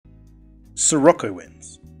Sirocco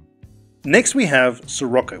winds. Next we have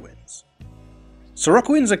Sirocco winds.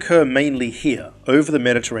 Sirocco winds occur mainly here, over the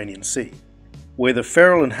Mediterranean Sea, where the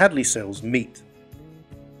Ferrel and Hadley cells meet.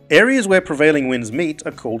 Areas where prevailing winds meet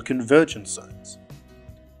are called convergence zones.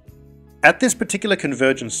 At this particular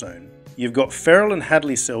convergence zone, you've got Ferrel and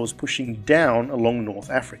Hadley cells pushing down along North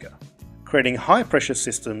Africa, creating high pressure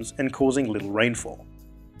systems and causing little rainfall.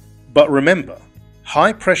 But remember,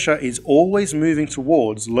 high pressure is always moving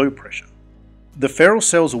towards low pressure. The Ferrel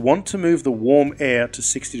cells want to move the warm air to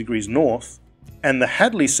 60 degrees north, and the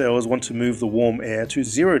Hadley cells want to move the warm air to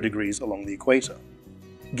 0 degrees along the equator.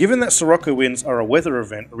 Given that Sirocco winds are a weather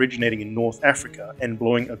event originating in North Africa and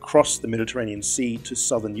blowing across the Mediterranean Sea to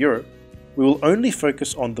southern Europe, we will only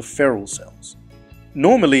focus on the Ferrel cells.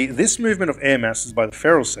 Normally, this movement of air masses by the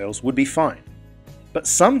Ferrel cells would be fine, but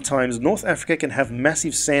sometimes North Africa can have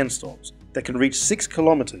massive sandstorms that can reach 6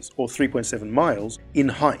 kilometers or 3.7 miles in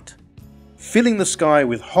height, filling the sky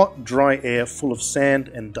with hot, dry air full of sand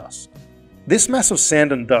and dust. This mass of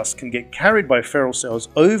sand and dust can get carried by Ferrel cells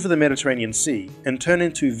over the Mediterranean Sea and turn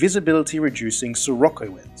into visibility-reducing Sirocco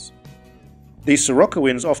winds. These Sirocco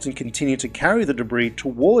winds often continue to carry the debris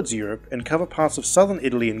towards Europe and cover parts of southern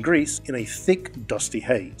Italy and Greece in a thick, dusty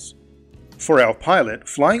haze. For our pilot,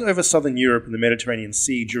 flying over southern Europe and the Mediterranean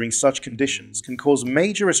Sea during such conditions can cause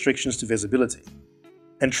major restrictions to visibility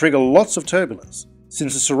and trigger lots of turbulence,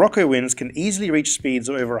 since the Sirocco winds can easily reach speeds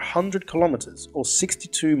of over 100 kilometers or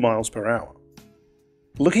 62 miles per hour.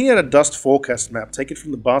 Looking at a dust forecast map taken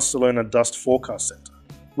from the Barcelona Dust Forecast Center,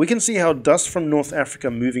 we can see how dust from North Africa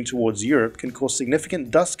moving towards Europe can cause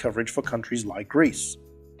significant dust coverage for countries like Greece.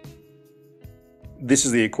 This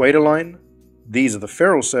is the equator line, these are the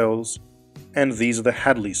Ferrel cells, and these are the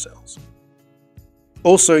Hadley cells.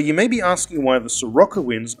 Also, you may be asking why the Sirocco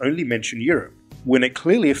winds only mention Europe, when it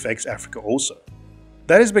clearly affects Africa also.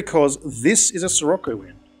 That is because this is a Sirocco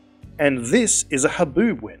wind, and this is a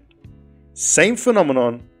Haboob wind. Same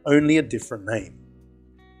phenomenon, only a different name.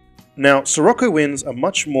 Now, Sirocco winds are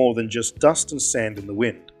much more than just dust and sand in the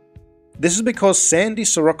wind. This is because sandy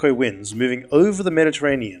Sirocco winds moving over the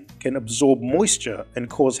Mediterranean can absorb moisture and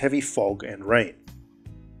cause heavy fog and rain,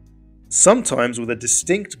 sometimes with a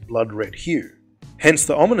distinct blood red hue, hence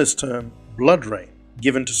the ominous term blood rain,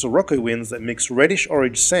 given to Sirocco winds that mix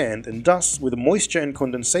reddish-orange sand and dust with moisture and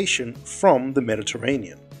condensation from the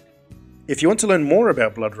Mediterranean. If you want to learn more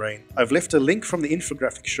about blood rain, I've left a link from the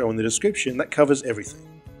infographic show in the description that covers everything.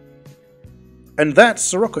 And that's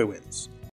Sirocco winds.